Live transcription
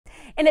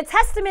In a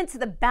testament to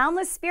the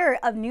boundless spirit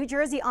of New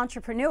Jersey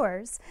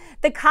entrepreneurs,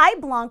 the Caille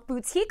Blanc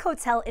Boutique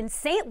Hotel in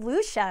St.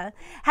 Lucia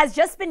has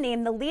just been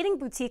named the leading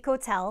boutique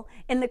hotel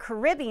in the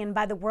Caribbean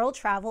by the World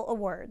Travel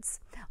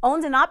Awards.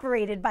 Owned and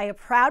operated by a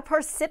proud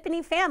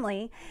Parsippany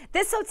family,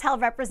 this hotel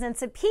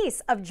represents a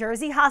piece of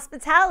Jersey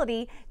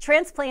hospitality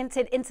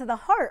transplanted into the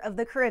heart of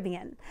the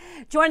Caribbean.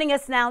 Joining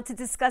us now to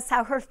discuss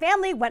how her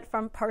family went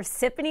from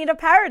Parsippany to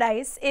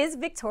paradise is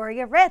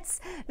Victoria Ritz.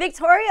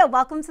 Victoria,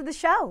 welcome to the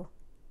show.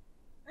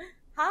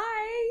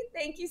 Hi,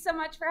 thank you so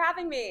much for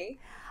having me.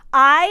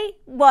 I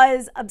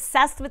was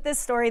obsessed with this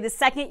story the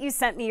second you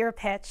sent me your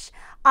pitch.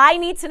 I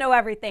need to know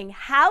everything.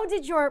 How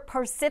did your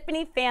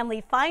Parsippany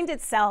family find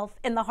itself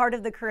in the heart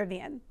of the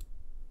Caribbean?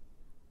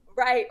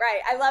 Right.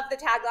 I love the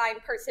tagline,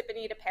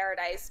 Parsippany to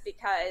paradise,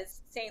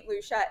 because St.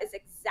 Lucia is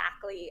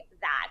exactly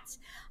that.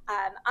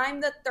 I'm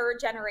the third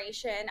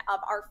generation of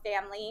our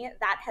family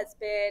that has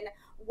been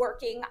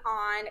working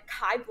on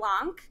Caille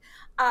Blanc.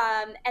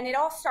 And it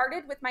all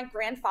started with my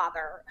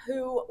grandfather,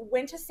 who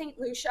went to St.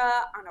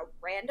 Lucia on a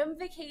random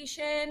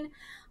vacation.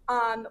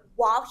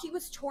 While he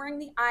was touring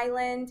the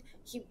island,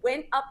 he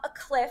went up a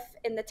cliff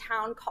in the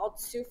town called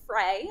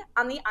Soufrière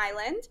on the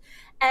island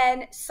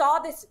and saw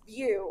this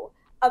view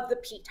of the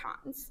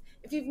pitons.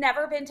 If you've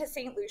never been to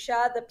St.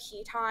 Lucia, the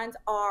pitons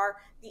are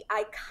the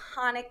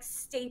iconic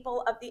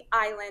staple of the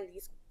island,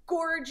 these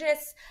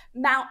gorgeous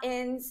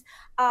mountains.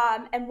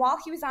 And while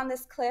he was on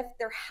this cliff,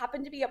 there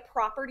happened to be a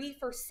property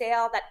for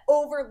sale that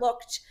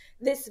overlooked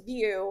this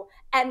view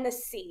and the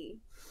sea.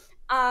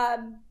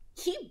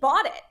 He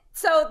bought it.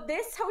 So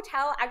this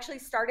hotel actually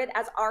started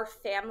as our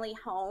family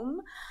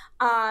home.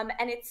 And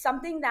it's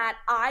something that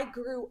I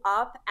grew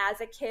up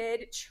as a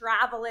kid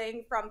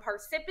traveling from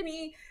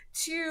Parsippany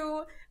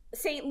to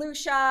St.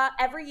 Lucia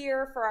every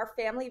year for our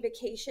family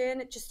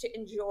vacation, just to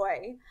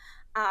enjoy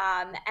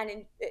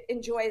and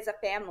enjoy as a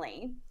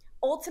family.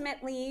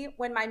 Ultimately,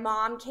 when my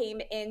mom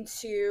came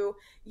into,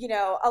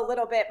 a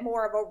little bit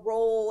more of a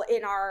role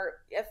in our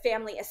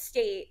family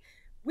estate,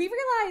 we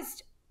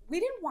realized we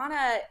didn't want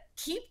to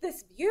keep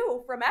this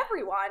view from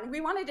everyone.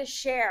 We wanted to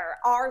share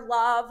our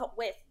love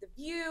with the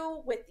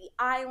view, with the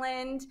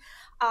island,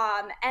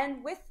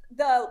 and with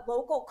the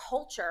local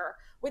culture,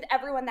 with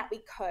everyone that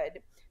we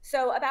could.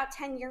 So about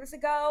 10 years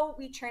ago,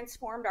 we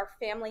transformed our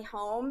family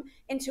home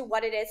into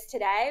what it is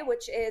today,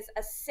 which is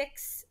a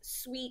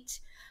 6-suite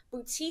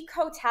boutique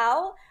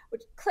hotel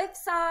with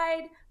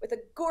cliffside, with a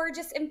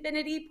gorgeous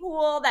infinity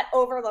pool that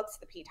overlooks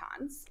the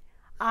pitons.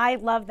 I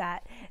love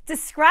that.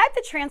 Describe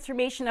the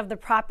transformation of the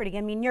property.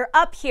 I mean, you're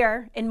up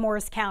here in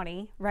Morris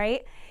County,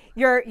 right?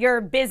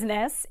 Your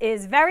business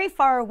is very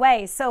far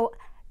away. So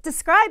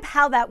describe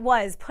how that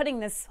was putting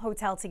this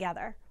hotel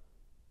together.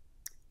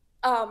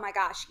 Oh my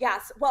gosh,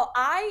 yes. Well,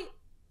 I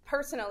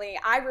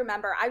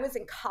remember I was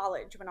in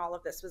college when all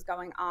of this was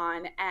going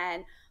on,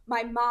 and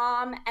my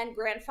mom and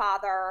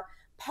grandfather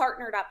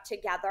partnered up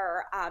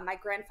together. My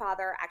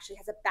grandfather actually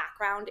has a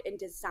background in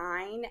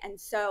design,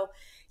 and so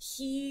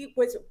he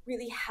was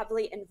really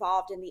heavily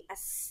involved in the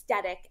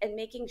aesthetic and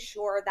making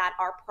sure that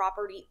our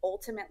property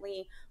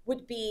ultimately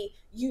would be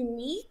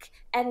unique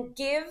and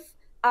give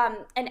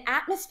an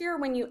atmosphere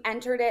when you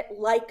entered it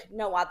like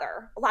no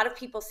other. A lot of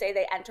people say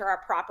they enter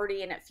our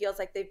property and it feels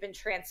like they've been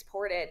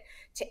transported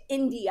to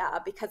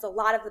India because a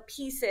lot of the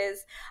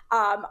pieces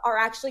are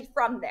actually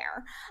from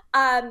there.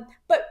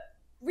 But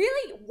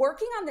really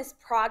working on this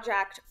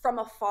project from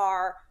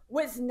afar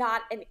was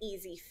not an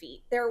easy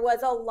feat. There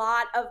was a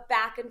lot of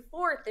back and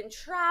forth and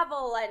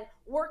travel and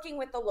working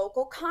with the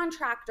local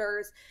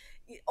contractors.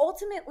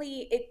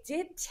 Ultimately, it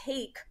did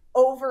take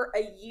over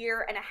a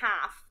year and a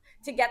half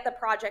to get the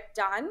project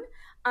done.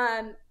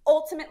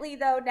 Ultimately,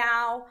 though,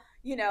 now,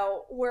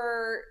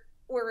 we're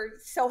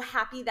so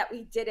happy that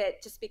we did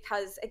it, just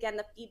because, again,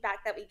 the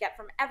feedback that we get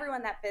from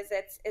everyone that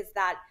visits is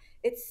that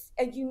it's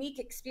a unique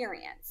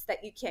experience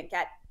that you can't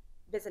get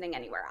visiting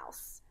anywhere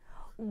else.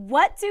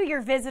 What do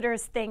your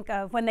visitors think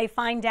of when they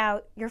find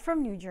out you're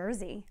from New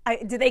Jersey?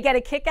 Do they get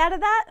a kick out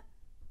of that?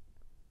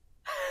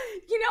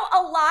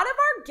 A lot of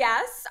our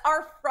guests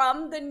are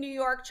from the New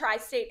York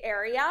tri-state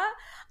area,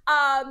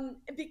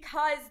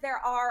 because there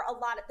are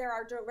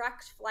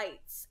direct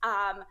flights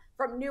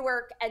from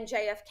Newark and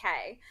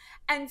JFK.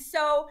 And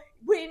so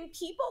when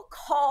you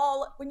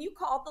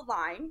call the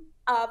line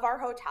of our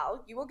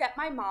hotel, you will get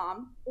my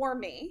mom or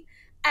me,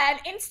 and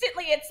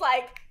instantly it's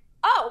like,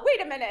 oh,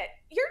 wait a minute,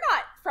 you're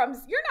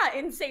not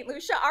in St.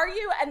 Lucia, are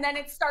you? And then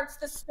it starts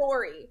the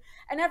story.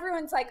 And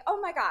everyone's like, oh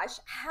my gosh,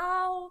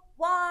 how,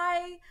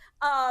 why?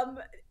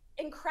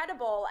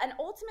 Incredible. And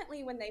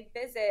ultimately when they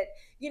visit,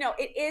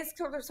 it is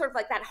sort of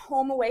like that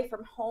home away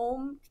from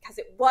home, because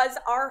it was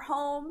our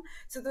home.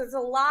 So there's a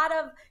lot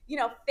of,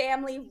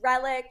 family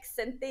relics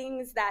and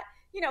things that,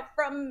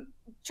 from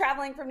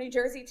traveling from New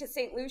Jersey to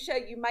St. Lucia,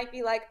 you might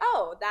be like,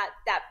 oh,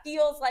 that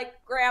feels like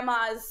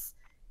grandma's,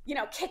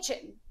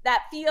 kitchen.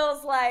 That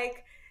feels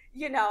like,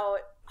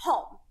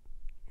 home.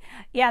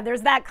 Yeah,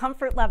 there's that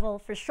comfort level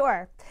for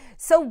sure.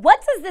 So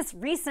what does this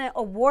recent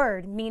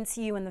award mean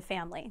to you and the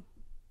family?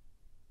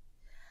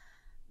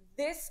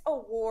 this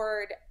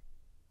award,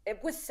 it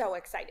was so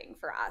exciting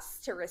for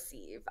us to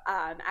receive.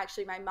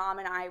 Actually, my mom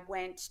and I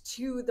went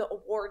to the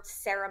awards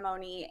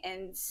ceremony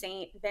in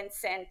St.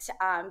 Vincent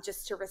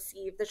just to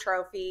receive the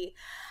trophy.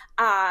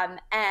 And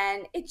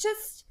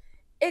it's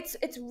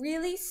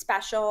really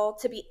special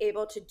to be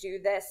able to do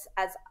this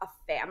as a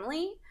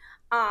family.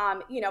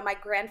 My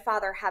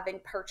grandfather,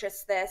 having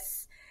purchased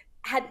this,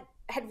 had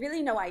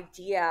really no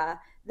idea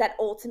that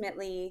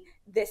ultimately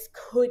this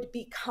could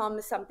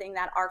become something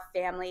that our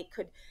family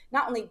could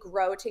not only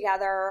grow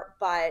together,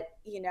 but,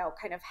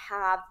 kind of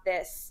have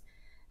this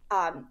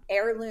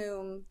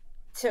heirloom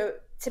to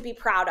be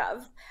proud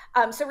of.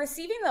 So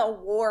receiving the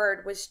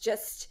award was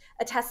just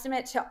a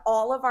testament to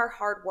all of our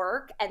hard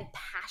work and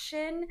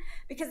passion,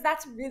 because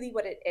that's really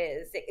what it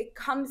is. It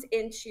comes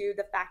into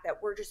the fact that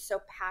we're just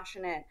so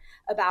passionate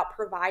about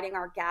providing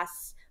our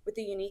guests with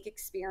a unique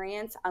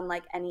experience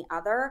unlike any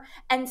other,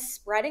 and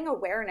spreading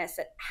awareness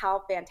at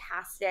how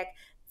fantastic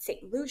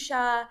St.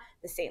 Lucia,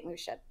 the St.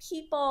 Lucia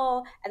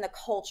people, and the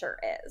culture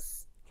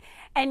is.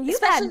 And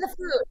especially the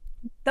food.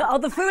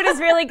 The food is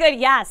really good.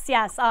 Yes.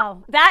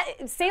 Oh, that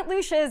St.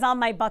 Lucia is on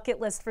my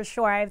bucket list for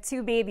sure. I have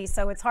 2 babies,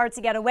 so it's hard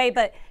to get away,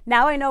 but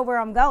now I know where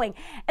I'm going.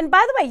 And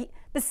by the way,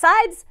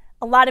 besides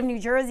a lot of New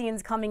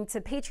Jerseyans coming to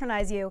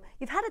patronize you,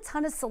 you've had a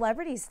ton of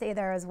celebrities stay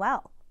there as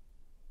well.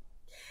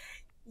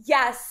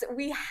 Yes,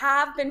 we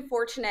have been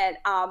fortunate.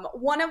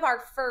 One of our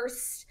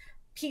first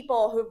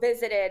people who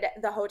visited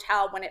the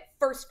hotel when it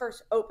first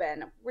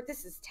opened,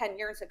 this is 10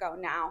 years ago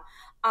now,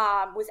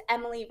 was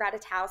Emily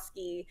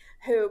Ratajkowski,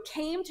 who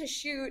came to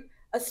shoot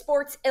a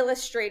Sports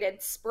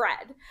Illustrated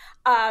spread.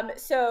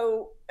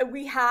 So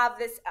we have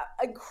this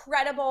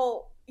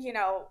incredible,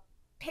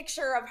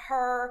 picture of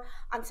her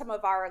on some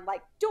of our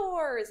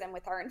doors and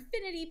with our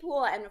infinity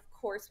pool, and of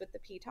course with the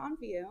Piton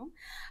view.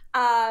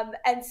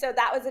 And so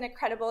that was an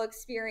incredible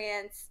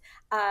experience.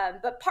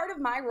 But part of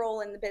my role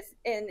in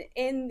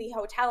the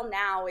hotel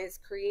now is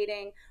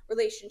creating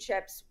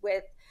relationships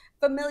with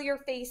familiar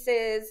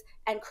faces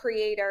and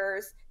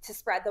creators to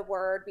spread the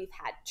word. We've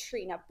had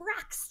Trina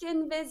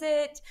Braxton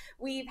visit.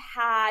 We've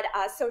had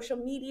a social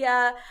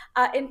media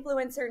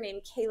influencer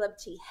named Caleb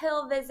T.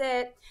 Hill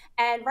visit.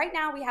 And right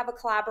now we have a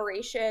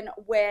collaboration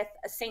with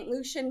a St.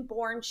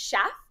 Lucian-born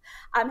chef.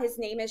 His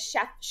name is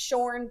Chef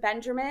Shorn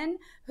Benjamin,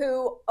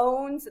 who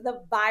owns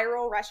the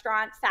viral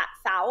restaurant Fat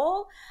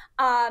Fowl.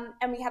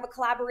 And we have a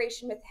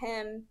collaboration with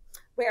him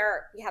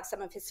where we have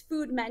some of his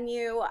food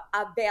menu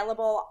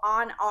available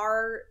on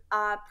our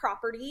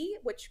property,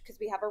 because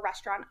we have a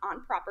restaurant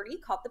on property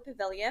called The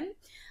Pavilion.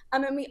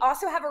 And we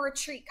also have a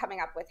retreat coming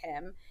up with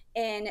him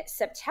in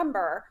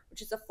September,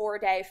 which is a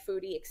 4-day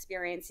foodie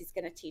experience. He's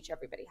going to teach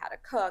everybody how to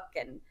cook,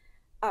 and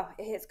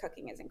his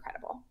cooking is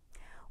incredible.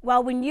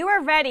 Well, when you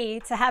are ready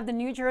to have the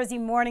New Jersey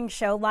Morning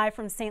Show live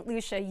from St.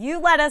 Lucia, you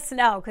let us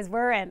know, because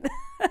we're in.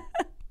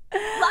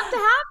 Love to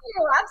have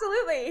you.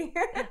 Absolutely.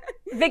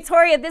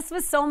 Victoria, this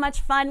was so much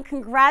fun.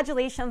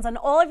 Congratulations on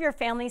all of your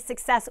family's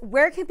success.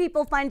 Where can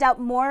people find out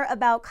more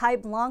about Caille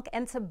Blanc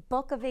and to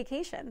book a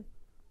vacation?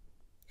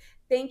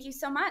 Thank you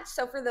so much.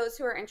 So for those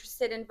who are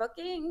interested in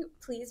booking,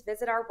 please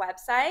visit our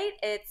website.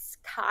 It's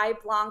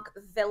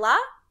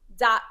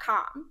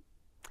cailleblancvilla.com.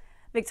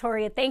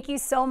 Victoria, thank you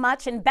so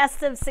much, and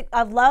best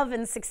of love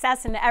and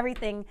success and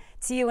everything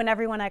to you and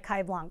everyone at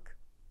Caille Blanc.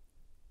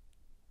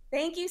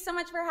 Thank you so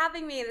much for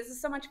having me. This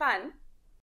is so much fun.